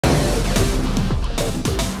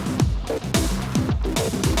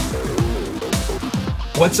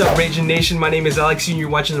What's up, Ragin Nation? My name is Alex and you're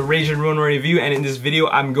watching the Ragin Ronin review, and in this video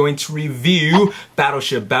I'm going to review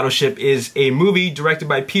Battleship. Battleship is a movie directed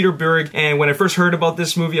by Peter Berg, and when I first heard about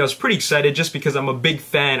this movie I was pretty excited just because I'm a big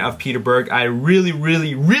fan of Peter Berg. I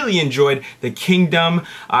really enjoyed The Kingdom.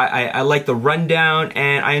 I liked the rundown,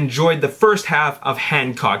 and I enjoyed the first half of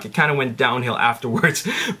Hancock. It kind of went downhill afterwards,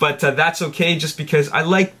 but that's okay just because I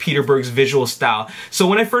like Peter Berg's visual style. So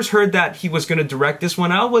when I first heard that he was going to direct this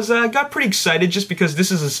one, I got pretty excited just because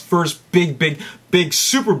this is his first big,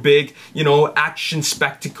 super big, you know, action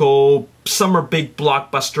spectacle, summer big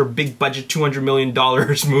blockbuster, big budget, $200 million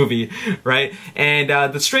movie, right? And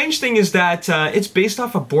the strange thing is that it's based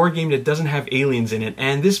off a board game that doesn't have aliens in it,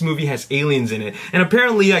 and this movie has aliens in it. And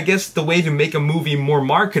apparently, I guess the way to make a movie more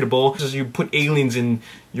marketable is you put aliens in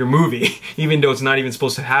your movie, even though it's not even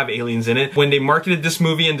supposed to have aliens in it. When they marketed this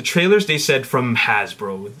movie in the trailers, they said from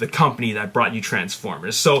Hasbro, the company that brought you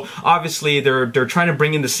Transformers. So obviously they're trying to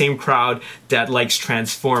bring in the same crowd that likes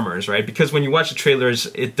Transformers, right? Because when you watch the trailers,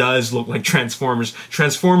 it does look like Transformers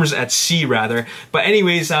at sea rather. But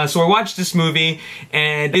anyways, so I watched this movie,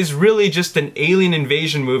 and it's really just an alien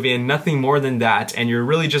invasion movie and nothing more than that. And you're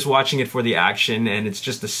really just watching it for the action, and it's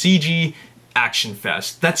just a CG action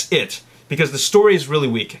fest. That's it. Because the story is really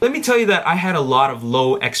weak. Let me tell you that I had a lot of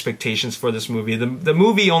low expectations for this movie. The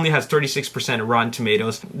movie only has 36% of Rotten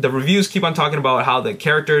Tomatoes. The reviews keep on talking about how the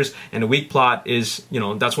characters and the weak plot is, you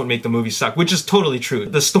know, that's what makes the movie suck, which is totally true.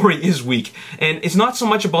 The story is weak. And it's not so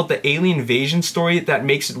much about the alien invasion story that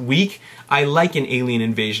makes it weak. I like an alien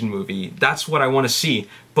invasion movie. That's what I want to see.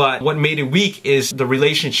 But what made it weak is the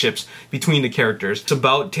relationships between the characters. It's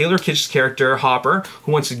about Taylor Kitsch's character, Hopper,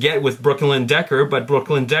 who wants to get with Brooklyn Decker, but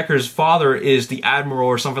Brooklyn Decker's father is the Admiral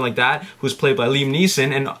or something like that, who's played by Liam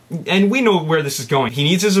Neeson, and we know where this is going. He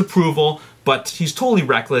needs his approval, but he's totally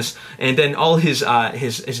reckless, and then all his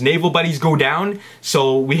naval buddies go down,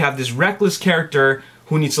 so we have this reckless character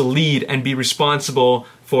who needs to lead and be responsible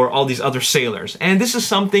for all these other sailors. And this is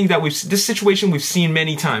something that this situation we've seen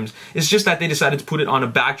many times. It's just that they decided to put it on a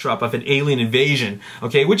backdrop of an alien invasion,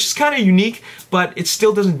 okay? Which is kind of unique, but it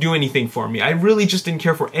still doesn't do anything for me. I really just didn't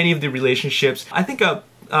care for any of the relationships. I think a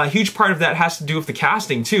huge part of that has to do with the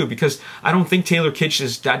casting too, because I don't think Taylor Kitsch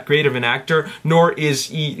is that great of an actor, nor is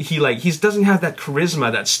he doesn't have that charisma,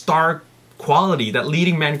 that star quality, that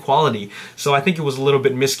leading man quality. So I think it was a little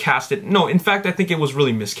bit miscasted. No, in fact, I think it was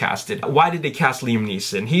really miscasted. Why did they cast Liam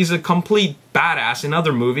Neeson? He's a complete badass in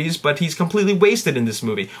other movies, but he's completely wasted in this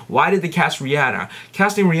movie. Why did they cast Rihanna?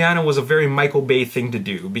 Casting Rihanna was a very Michael Bay thing to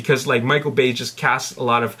do, because like Michael Bay just casts a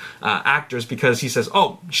lot of actors because he says,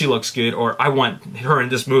 oh, she looks good, or I want her in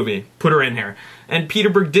this movie, put her in here. And Peter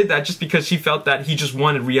Berg did that just because he felt that he just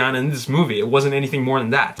wanted Rihanna in this movie. It wasn't anything more than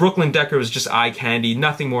that. Brooklyn Decker was just eye candy,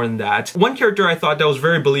 nothing more than that. One character I thought that was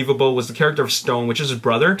very believable was the character of Stone, which is his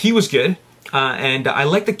brother. He was good, and I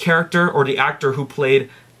liked the character or the actor who played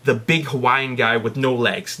the big Hawaiian guy with no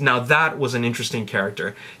legs. Now that was an interesting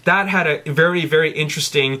character. That had a very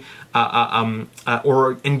interesting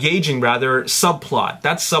or engaging rather subplot.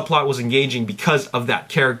 That subplot was engaging because of that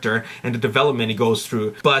character and the development he goes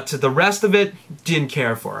through. But the rest of it, didn't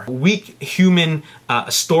care for. Weak human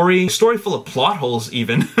story full of plot holes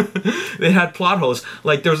even. They had plot holes.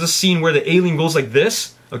 Like there was a scene where the alien goes like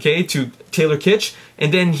this, okay, to Taylor Kitsch,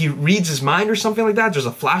 and then he reads his mind or something like that. There's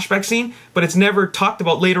a flashback scene, but it's never talked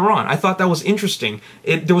about later on. I thought that was interesting.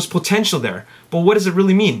 There was potential there. But what does it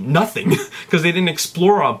really mean? Nothing, because they didn't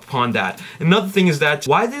explore upon that. Another thing is that,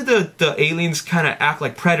 why do the aliens kind of act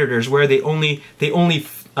like predators, where they only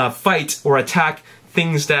fight or attack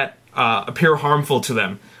things that appear harmful to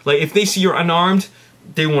them? Like, if they see you're unarmed,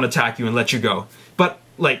 they won't attack you and let you go. But,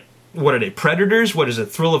 like, what are they, predators? What is it,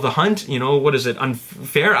 thrill of the hunt? You know, what is it,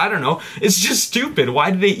 unfair? I don't know. It's just stupid.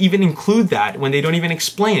 Why did they even include that when they don't even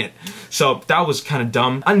explain it? So that was kind of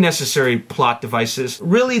dumb. Unnecessary plot devices.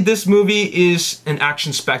 Really, this movie is an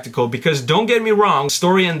action spectacle, because don't get me wrong, the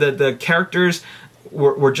story and the characters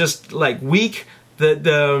were just like weak.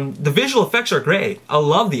 The visual effects are great. I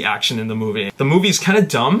love the action in the movie. The movie is kind of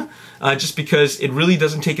dumb, just because it really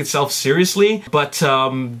doesn't take itself seriously, but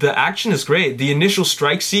the action is great. The initial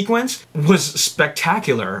strike sequence was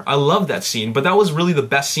spectacular. I love that scene, but that was really the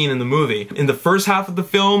best scene in the movie. In the first half of the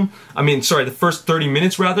film, the first 30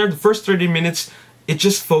 minutes rather, the first 30 minutes, it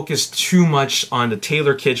just focused too much on the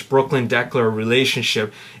Taylor Kitsch Brooklyn Decker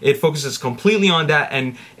relationship. It focuses completely on that,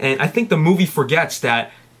 and I think the movie forgets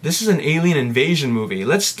that this is an alien invasion movie.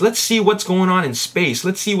 Let's see what's going on in space.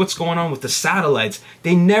 Let's see what's going on with the satellites.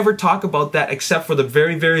 They never talk about that except for the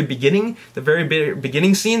very beginning, the very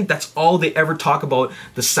beginning scene. That's all they ever talk about,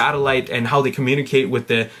 the satellite and how they communicate with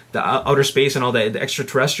the outer space and all the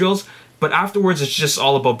extraterrestrials. But afterwards, it's just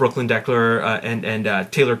all about Brooklyn Decker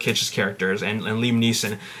and Taylor Kitsch's characters and Liam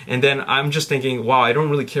Neeson. And then I'm just thinking, wow, I don't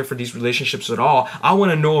really care for these relationships at all. I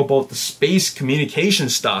want to know about the space communication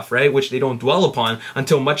stuff, right? Which they don't dwell upon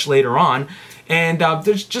until much later on. And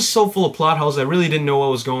they're just so full of plot holes. I really didn't know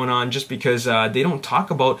what was going on just because they don't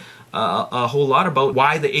talk about a whole lot about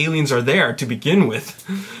why the aliens are there to begin with.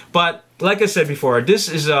 But like I said before, this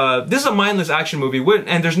is a mindless action movie,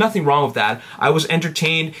 and there's nothing wrong with that. I was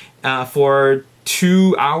entertained for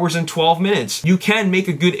 2 hours and 12 minutes. You can make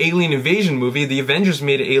a good alien invasion movie. The Avengers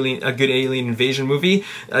made a good alien invasion movie.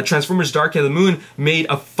 Transformers Dark of the Moon made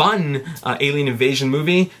a fun alien invasion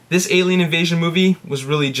movie. This alien invasion movie was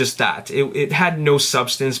really just that. It had no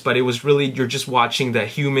substance, but it was really, you're just watching the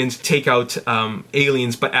humans take out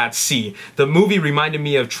aliens, but at sea. The movie reminded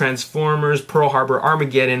me of Transformers, Pearl Harbor,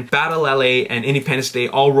 Armageddon, Battle LA, and Independence Day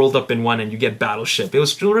all rolled up in one, and you get Battleship. It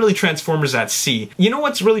was really Transformers at sea. You know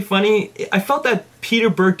what's really funny? I felt that Peter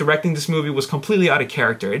Berg directing this movie was completely out of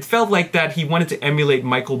character. It felt like that he wanted to emulate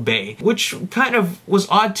Michael Bay, which kind of was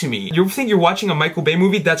odd to me. You think you're watching a Michael Bay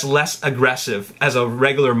movie that's less aggressive as a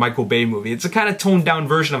regular Michael Bay movie. It's a kind of toned down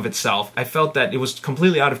version of itself. I felt that it was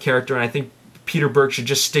completely out of character, and I think Peter Berg should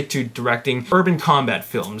just stick to directing urban combat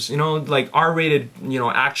films, you know, like R-rated, you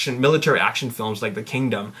know, military action films like The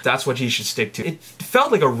Kingdom. That's what he should stick to. It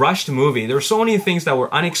felt like a rushed movie. There were so many things that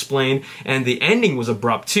were unexplained, and the ending was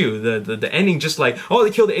abrupt too. The ending just like, oh,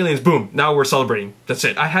 they killed the aliens, boom, now we're celebrating. That's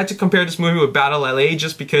it. I had to compare this movie with Battle LA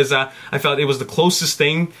just because I felt it was the closest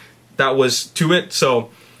thing that was to it. So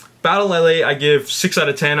Battle LA, I give 6 out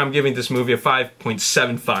of 10. I'm giving this movie a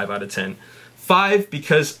 5.75 out of 10. 5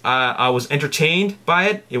 because I was entertained by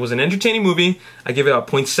it. It was an entertaining movie. I give it a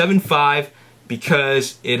 0.75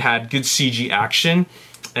 because it had good CG action,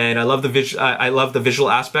 and I love the visual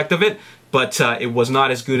aspect of it. But it was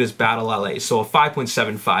not as good as Battle LA. So a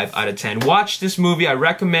 5.75 out of 10. Watch this movie. I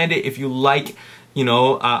recommend it if you like, you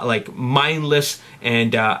know, like mindless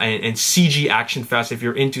and CG action fest. If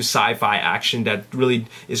you're into sci-fi action, that really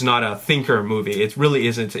is not a thinker movie. It really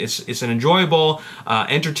isn't. It's an enjoyable,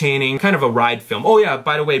 entertaining, kind of a ride film. Oh yeah,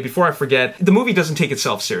 by the way, before I forget, the movie doesn't take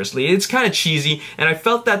itself seriously. It's kind of cheesy, and I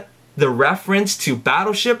felt that the reference to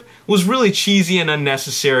Battleship was really cheesy and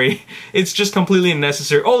unnecessary. It's just completely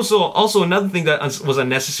unnecessary. Also another thing that was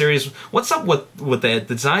unnecessary is what's up with the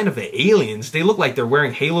design of the aliens. They look like they're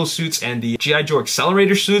wearing Halo suits and the G.I. Joe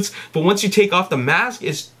accelerator suits, but once you take off the mask,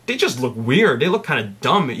 they just look weird. They look kind of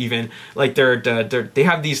dumb even. Like they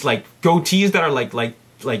have these like goatees that are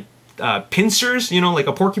like pincers, you know, like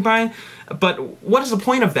a porcupine. But what is the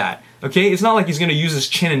point of that? Okay, it's not like he's gonna use his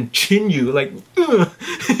chin and chin you, like, ugh.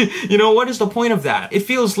 You know, what is the point of that? It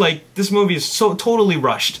feels like this movie is so totally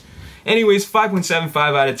rushed. Anyways, 5.75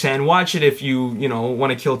 out of 10. Watch it if you know,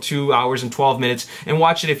 want to kill 2 hours and 12 minutes, and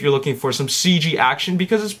watch it if you're looking for some CG action,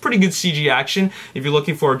 because it's pretty good CG action. If you're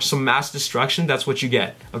looking for some mass destruction, that's what you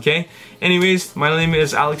get, okay? Anyways, my name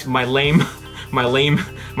is Alex, my name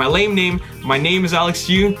is Alex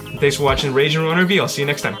Yu. Thanks for watching Ragin Ronin review. I'll see you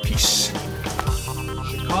next time. Peace.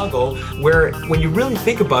 Chicago, where when you really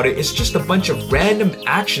think about it, it's just a bunch of random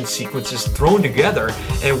action sequences thrown together,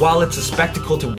 and while it's a spectacle to